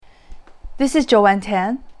This is Joanne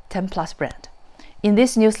Tan, 10 Plus Brand. In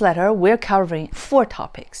this newsletter, we're covering 4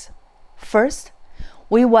 topics. First,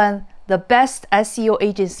 we won the Best SEO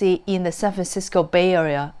Agency in the San Francisco Bay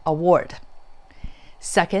Area Award.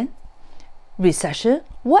 Second, recession.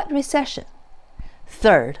 What recession?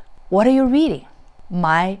 Third, what are you reading?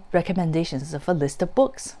 My recommendations of a list of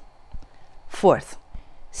books. Fourth,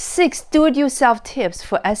 6 do-it-yourself tips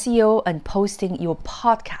for SEO and posting your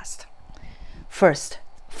podcast. First,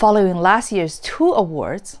 following last year's 2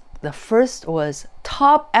 awards, the first was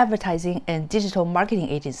Top Advertising and Digital Marketing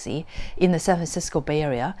Agency in the San Francisco Bay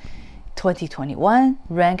Area, 2021,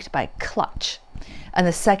 ranked by Clutch. And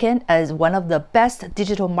the second as one of the best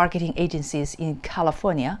digital marketing agencies in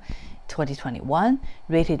California, 2021,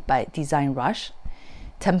 rated by Design Rush.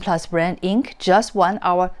 10 Plus Brand Inc. just won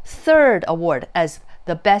our 3rd award as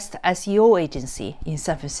the best SEO agency in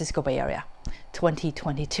San Francisco Bay Area,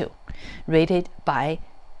 2022, rated by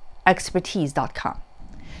Expertise.com.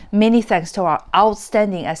 Many thanks to our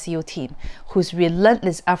outstanding SEO team, whose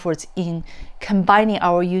relentless efforts in combining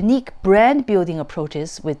our unique brand building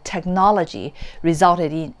approaches with technology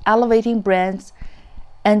resulted in elevating brands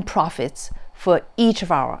and profits for each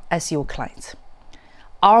of our SEO clients.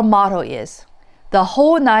 Our motto is, the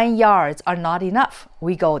whole 9 yards are not enough.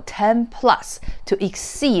 We go 10 plus to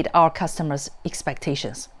exceed our customers'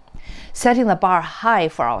 expectations. Setting the bar high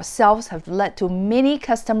for ourselves have led to many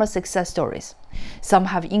customer success stories. Some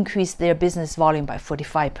have increased their business volume by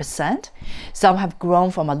 45%. Some have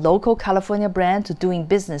grown from a local California brand to doing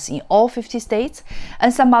business in all 50 states.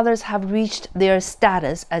 And some others have reached their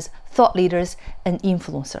status as thought leaders and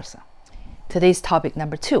influencers. Today's topic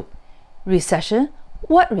number 2, recession.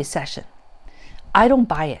 What recession? I don't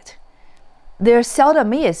buy it. There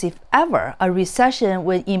seldom is, if ever, a recession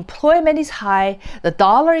when employment is high, the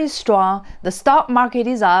dollar is strong, the stock market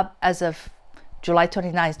is up as of July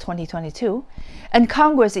 29, 2022, and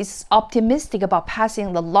Congress is optimistic about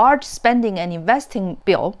passing the large spending and investing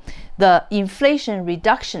bill, the Inflation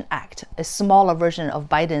Reduction Act, a smaller version of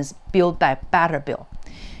Biden's Build Back Better bill.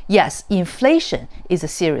 Yes, inflation is a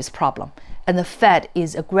serious problem, and the Fed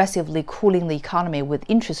is aggressively cooling the economy with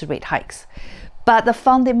interest rate hikes. But the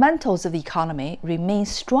fundamentals of the economy remain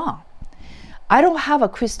strong. I don't have a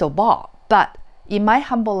crystal ball, but in my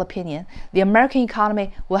humble opinion, the American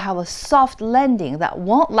economy will have a soft landing that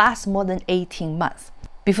won't last more than 18 months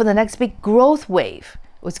before the next big growth wave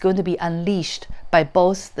was going to be unleashed by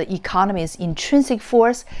both the economy's intrinsic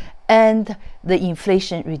force and the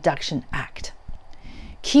Inflation Reduction Act.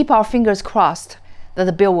 Keep our fingers crossed that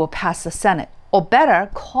the bill will pass the Senate, or better,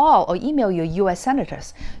 call or email your U.S.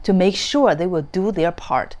 senators to make sure they will do their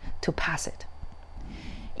part to pass it.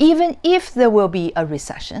 Even if there will be a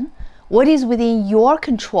recession, what is within your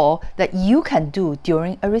control that you can do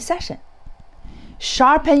during a recession?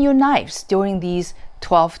 Sharpen your knives during these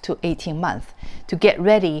 12 to 18 months to get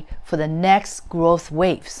ready for the next growth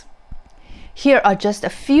waves. Here are just a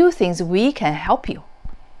few things we can help you.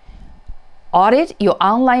 Audit your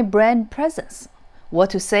online brand presence. What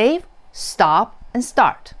to save? Stop and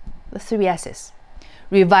start, the 3 S's.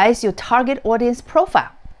 Revise your target audience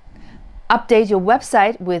profile. Update your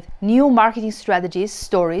website with new marketing strategies,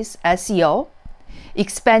 stories, SEO.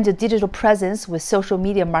 Expand your digital presence with social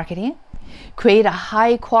media marketing. Create a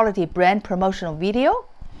high-quality brand promotional video.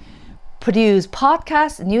 Produce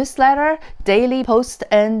podcasts, newsletter, daily posts,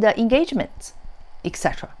 and engagements,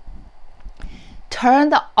 etc. Turn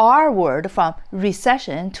the R word from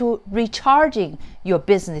recession to recharging your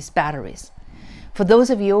business batteries. For those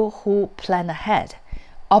of you who plan ahead,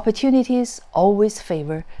 opportunities always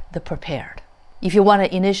favor the prepared. If you want an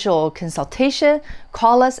initial consultation,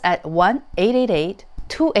 call us at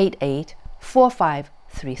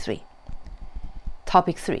 1-888-288-4533.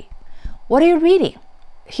 Topic 3. What are you reading?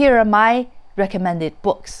 Here are my recommended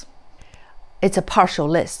books. It's a partial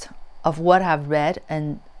list of what I've read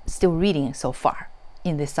and still reading so far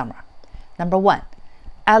in this summer. Number 1,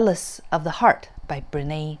 Atlas of the Heart by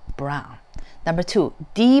Brené Brown. Number 2,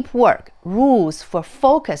 Deep Work, Rules for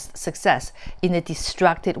Focused Success in a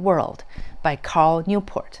Distracted World by Carl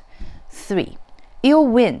Newport. 3, Ill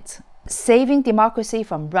Winds, Saving Democracy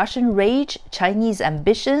from Russian Rage, Chinese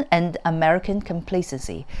Ambition, and American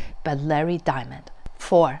Complacency by Larry Diamond.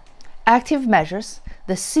 4, Active Measures,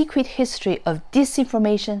 The Secret History of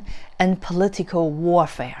Disinformation and Political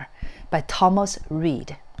Warfare by Thomas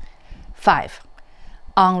Reed. 5,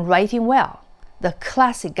 On Writing Well, The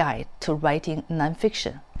Classic Guide to Writing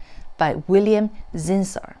Nonfiction by William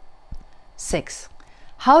Zinsser. 6,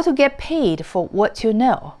 How to Get Paid for What You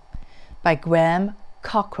Know by Graham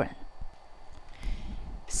Cochran.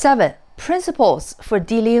 7, Principles for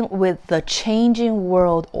dealing with the changing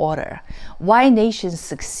world order. Why nations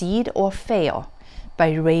succeed or fail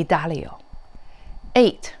by Ray Dalio.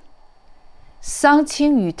 8. 桑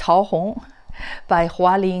青与桃红 by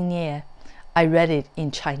Hua Lingye. I read it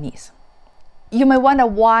in Chinese. You may wonder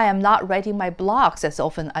why I'm not writing my blogs as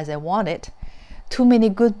often as I wanted. Too many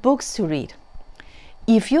good books to read.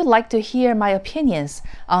 If you'd like to hear my opinions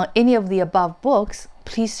on any of the above books,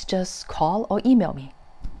 please just call or email me.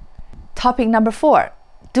 Topic number 4.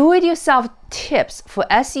 Do-it-yourself tips for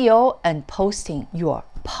SEO and posting your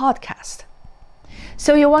podcast.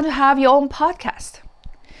 So you want to have your own podcast?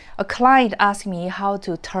 A client asked me how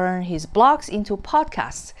to turn his blogs into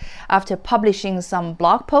podcasts after publishing some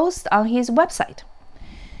blog posts on his website.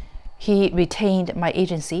 He retained my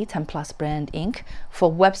agency, 10+ Brand Inc.,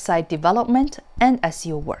 for website development and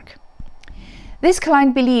SEO work. This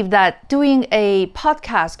client believed that doing a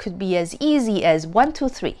podcast could be as easy as 1, 2,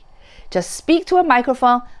 3. Just speak to a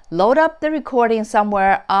microphone, load up the recording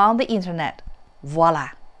somewhere on the internet. Voila!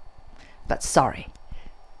 But sorry,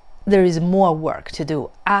 there is more work to do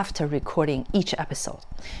after recording each episode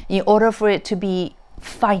in order for it to be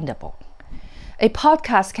findable. A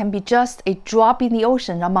podcast can be just a drop in the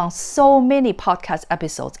ocean among so many podcast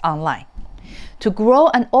episodes online. To grow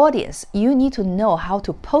an audience, you need to know how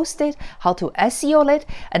to post it, how to SEO it,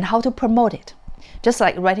 and how to promote it. Just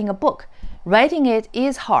like writing a book. Writing it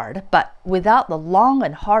is hard, but without the long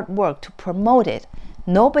and hard work to promote it,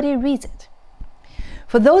 nobody reads it.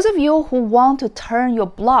 For those of you who want to turn your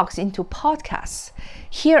blogs into podcasts,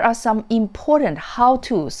 here are some important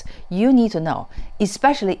how-tos you need to know,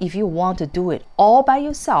 especially if you want to do it all by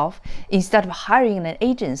yourself instead of hiring an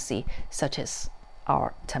agency such as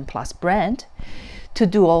our 10+ brand to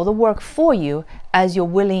do all the work for you as your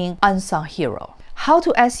willing unsung hero. How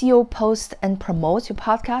to SEO, post, and promote your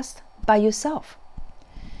podcast by yourself.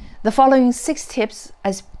 The following 6 tips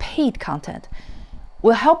as paid content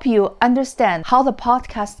will help you understand how the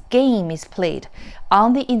podcast game is played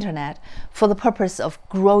on the internet for the purpose of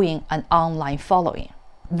growing an online following.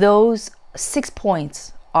 Those 6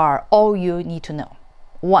 points are all you need to know.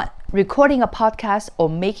 1. Recording a podcast or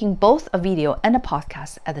making both a video and a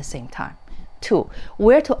podcast at the same time. 2.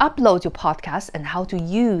 Where to upload your podcast and how to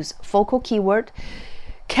use focal keyword,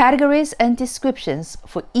 categories, and descriptions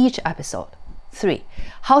for each episode. 3.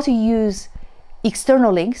 How to use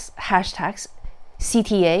external links, hashtags,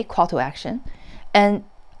 CTA, call to action, and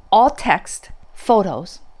alt text,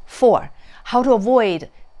 photos. 4. How to avoid,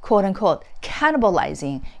 quote-unquote,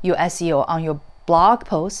 cannibalizing your SEO on your blog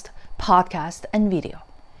post, podcast, and video.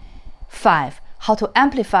 5. How to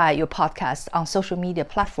amplify your podcast on social media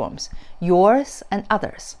platforms, yours and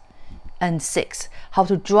others. And 6. How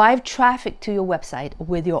to drive traffic to your website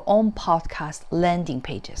with your own podcast landing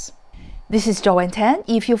pages. This is Joanne Tan.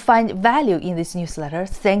 If you find value in this newsletter,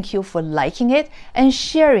 thank you for liking it and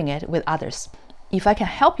sharing it with others. If I can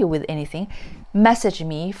help you with anything, message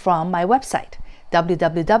me from my website,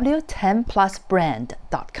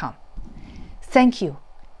 www.10plusbrand.com. Thank you.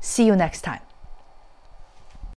 See you next time.